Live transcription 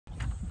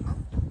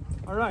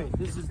All right,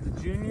 this is the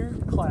junior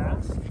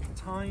class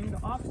timed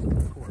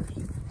obstacle course.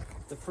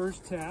 The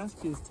first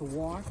task is to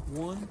walk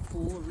one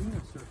full arena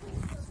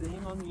circle,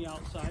 staying on the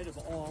outside of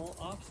all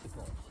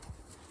obstacles.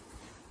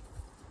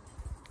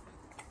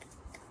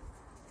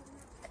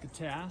 The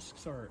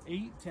tasks are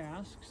 8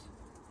 tasks,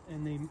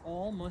 and they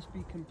all must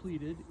be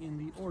completed in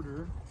the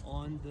order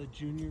on the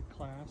junior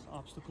class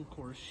obstacle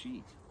course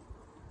sheet.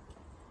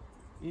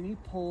 Any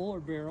pole or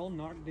barrel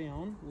knocked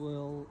down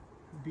will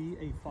be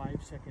a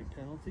 5-second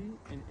penalty,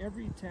 and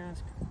every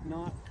task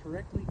not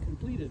correctly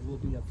completed will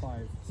be a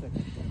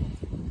 5-second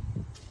penalty.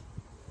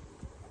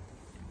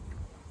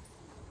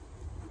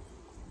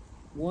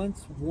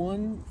 Once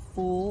one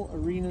full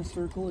arena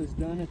circle is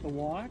done at the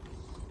walk,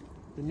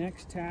 the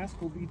next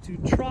task will be to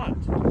trot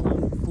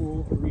one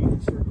full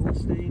arena circle,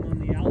 staying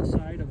on the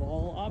outside of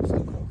all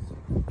obstacles.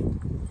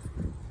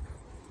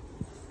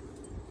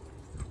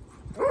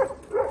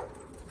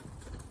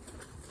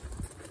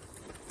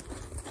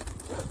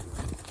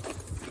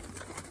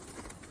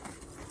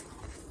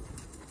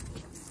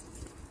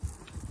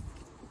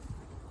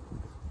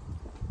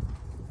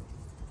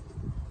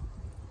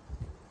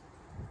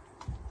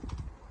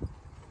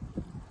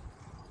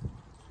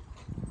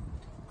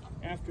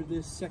 After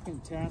this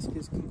second task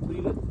is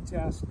completed,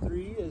 task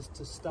 3 is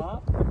to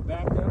stop and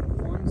back up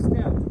one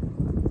step.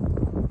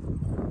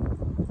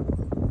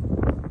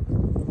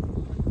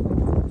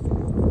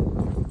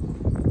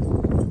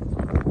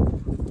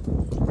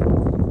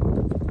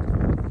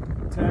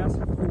 Task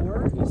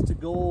 4 is to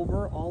go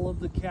over all of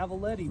the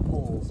cavaletti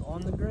poles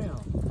on the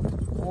ground.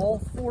 All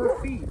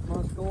 4 feet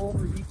must go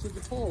over each of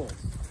the poles.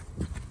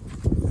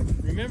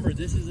 Remember,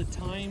 this is a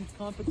timed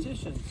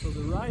competition, so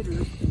the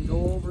riders can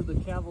go over the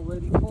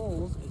cavaletti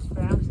poles as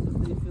fast as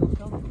they feel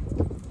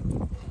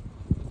comfortable.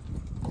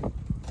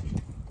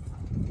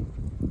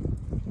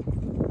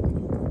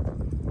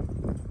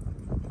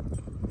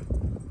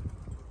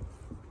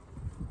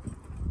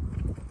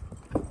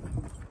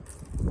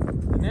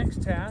 The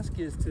next task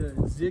is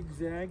to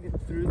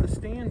zigzag through the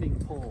standing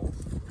poles.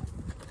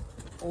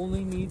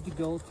 Only need to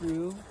go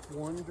through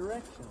one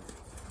direction.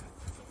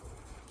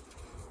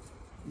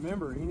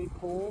 Remember, any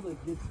pole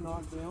that gets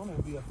knocked down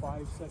will be a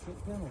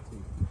 5-second penalty.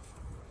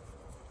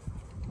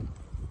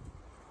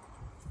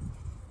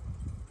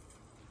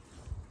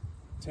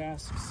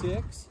 Task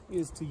 6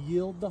 is to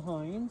yield the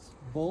hinds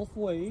both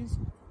ways,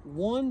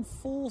 one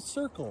full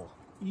circle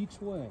each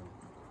way.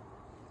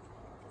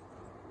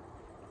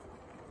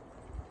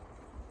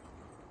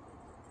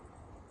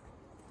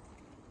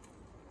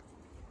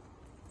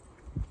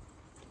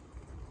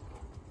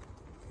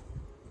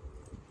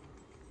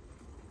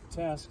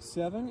 Task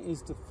 7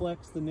 is to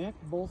flex the neck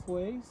both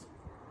ways.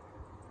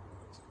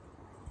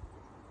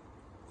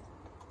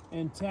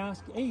 And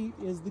task 8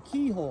 is the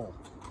keyhole.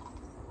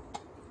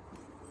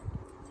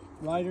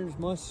 Riders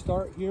must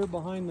start here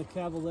behind the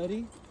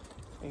cavaletti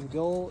and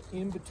go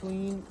in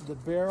between the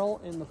barrel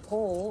and the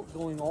pole,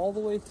 going all the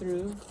way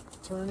through,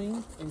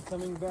 turning and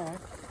coming back.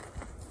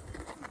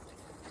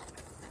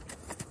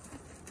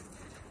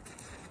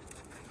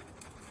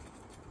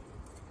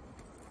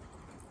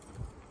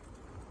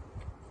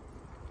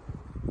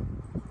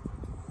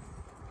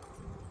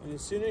 And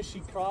as soon as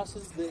she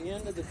crosses the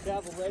end of the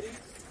cavaletti,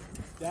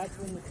 that's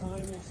when the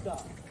time will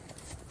stop.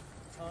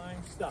 Time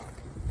stop.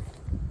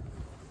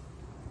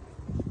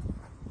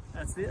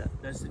 That's it.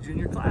 That's the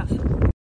junior class.